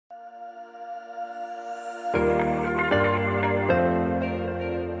Well,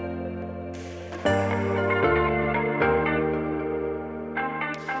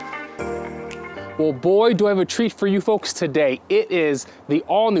 boy, do I have a treat for you folks today. It is the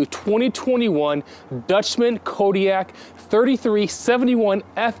all-new 2021 Dutchmen Kodiak 3371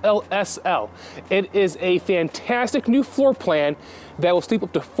 FLSL. It is a fantastic new floor plan that will sleep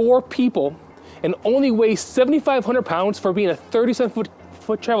up to 4 people and only weighs 7,500 pounds for being a 37-foot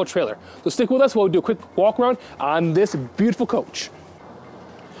travel trailer. So stick with us while we do a quick walk around on this beautiful coach.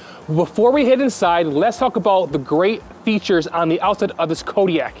 Before we head inside, let's talk about the great features on the outside of this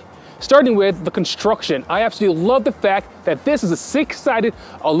Kodiak. Starting with the construction, I absolutely love the fact that this is a 6-sided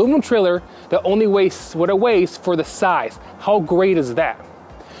aluminum trailer that only weighs what it weighs for the size. How great is that?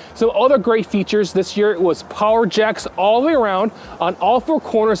 Some other great features this year was power jacks all the way around on all 4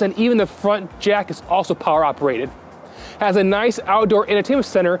 corners, and even the front jack is also power operated. Has a nice outdoor entertainment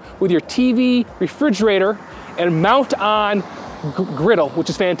center with your TV, refrigerator, and mount on griddle, which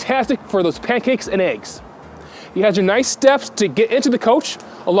is fantastic for those pancakes and eggs. It has your nice steps to get into the coach,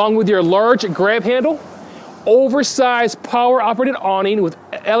 along with your large grab handle, oversized power operated awning with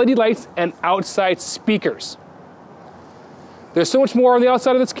LED lights and outside speakers. There's so much more on the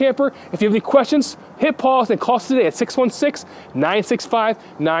outside of this camper. If you have any questions, hit pause and call us today at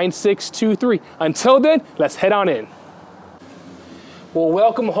 616-965-9623. Until then, let's head on in. Well,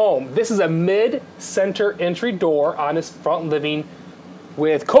 welcome home. This is a mid-center entry door on this front living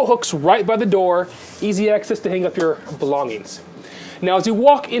with coat hooks right by the door, easy access to hang up your belongings. Now, as you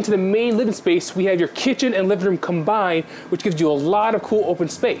walk into the main living space, we have your kitchen and living room combined, which gives you a lot of cool open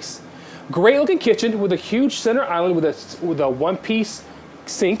space. Great looking kitchen with a huge center island with a one-piece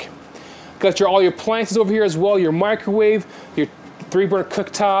sink. Got all your appliances over here as well, your microwave, your 3-burner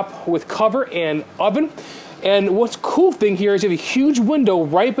cooktop with cover and oven. And what's cool thing here is you have a huge window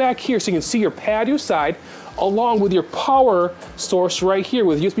right back here so you can see your patio side, along with your power source right here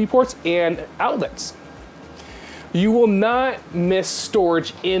with USB ports and outlets. You will not miss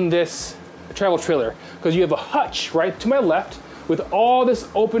storage in this travel trailer because you have a hutch right to my left with all this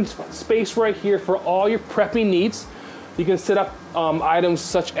open space right here for all your prepping needs. You can set up items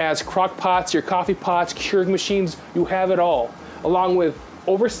such as crock pots, your coffee pots, Keurig machines, you have it all, along with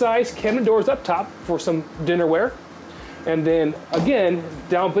oversized cabinet doors up top for some dinnerware. And then again,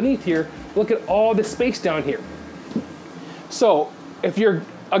 down beneath here, look at all the space down here. So if you're,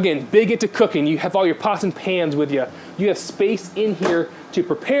 again, big into cooking, you have all your pots and pans with you, you have space in here to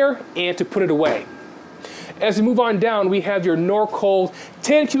prepare and to put it away. As we move on down, we have your Norcold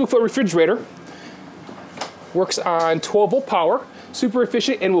 10 cubic foot refrigerator. Works on 12-volt power, super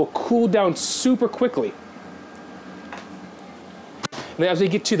efficient, and will cool down super quickly. And as we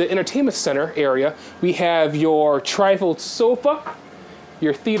get to the entertainment center area, we have your tri-fold sofa,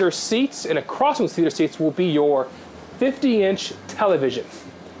 your theater seats, and across from the theater seats will be your 50-inch television.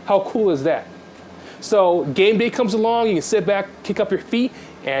 How cool is that? So game day comes along, you can sit back, kick up your feet,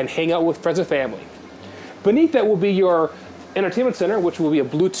 and hang out with friends and family. Beneath that will be your entertainment center, which will be a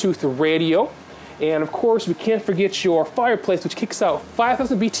Bluetooth radio. And of course, we can't forget your fireplace, which kicks out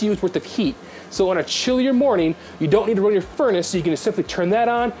 5,000 BTUs worth of heat. So on a chillier morning, you don't need to run your furnace, so you can just simply turn that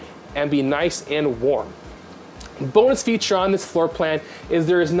on and be nice and warm. Bonus feature on this floor plan is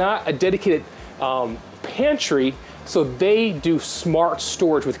there is not a dedicated pantry, so they do smart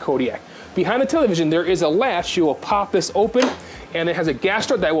storage with Kodiak. Behind the television, there is a latch. You will pop this open, and it has a gas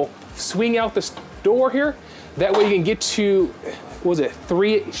door that will swing out this door here. That way you can get to, what was it,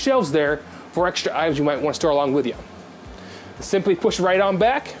 3 shelves there for extra items you might want to store along with you. Simply push right on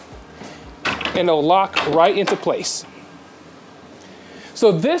back, and it'll lock right into place.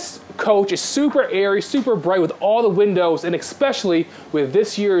 So this coach is super airy, super bright with all the windows, and especially with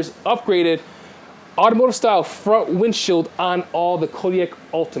this year's upgraded automotive style front windshield on all the Kodiak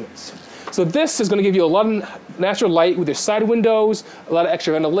Ultimates. So this is going to give you a lot of natural light with your side windows, a lot of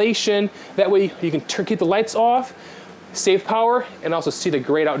extra ventilation. That way you can keep the lights off, save power, and also see the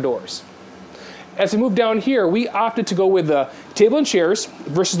great outdoors. As we move down here, we opted to go with the table and chairs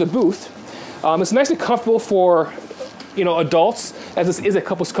versus the booth. It's nice and comfortable for adults, as this is a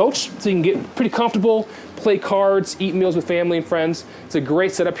couples coach, so you can get pretty comfortable, play cards, eat meals with family and friends. It's a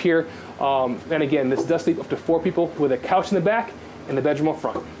great setup here. And again, this does sleep up to 4 people with a couch in the back and the bedroom up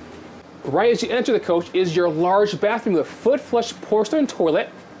front. Right as you enter the coach is your large bathroom with a foot flush porcelain toilet,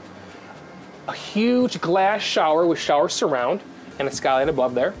 a huge glass shower with shower surround, and a skylight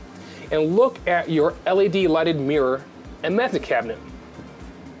above there. And look at your LED lighted mirror and medicine cabinet.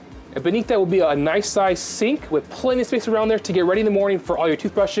 And beneath that will be a nice sized sink with plenty of space around there to get ready in the morning for all your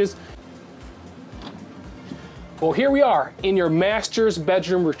toothbrushes. Well, here we are in your master's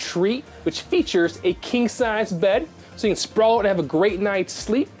bedroom retreat, which features a king-size bed, so you can sprawl out and have a great night's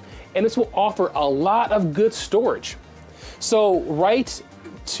sleep, and this will offer a lot of good storage. So right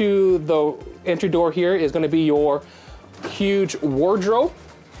to the entry door here is going to be your huge wardrobe,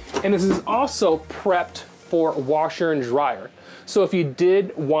 and this is also prepped for washer and dryer. So if you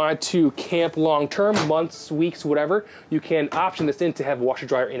did want to camp long-term, months, weeks, whatever, you can option this in to have a washer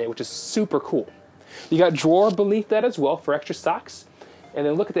dryer in it, which is super cool. You got a drawer beneath that as well for extra socks. And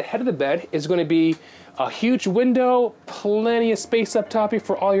then look at the head of the bed. It's going to be a huge window, plenty of space up top here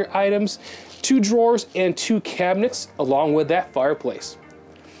for all your items, 2 drawers and 2 cabinets along with that fireplace.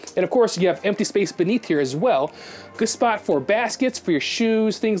 And of course you have empty space beneath here as well. Good spot for baskets, for your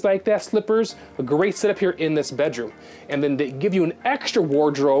shoes, things like that, slippers. A great setup here in this bedroom. And then they give you an extra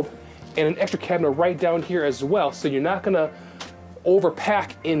wardrobe and an extra cabinet right down here as well, so you're not gonna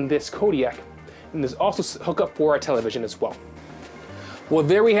overpack in this Kodiak. And there's also hookup for a television as well. Well,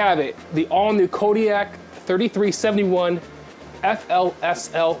 there we have it, the all-new Kodiak 3371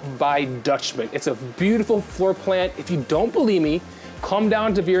 FLSL by Dutchmen. It's a beautiful floor plan. If you don't believe me, come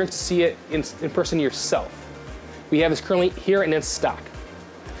down to Viren to see it in person yourself. We have this currently here and in stock.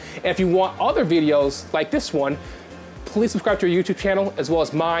 And if you want other videos like this one, please subscribe to our YouTube channel as well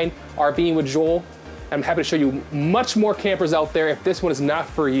as mine, Our Being with Joel. I'm happy to show you much more campers out there if this one is not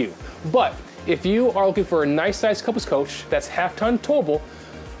for you. But if you are looking for a nice sized couples coach that's half-ton towable,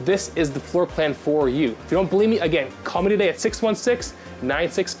 this is the floor plan for you. If you don't believe me, again, call me today at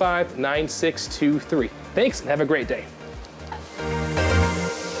 616-965-9623. Thanks and have a great day.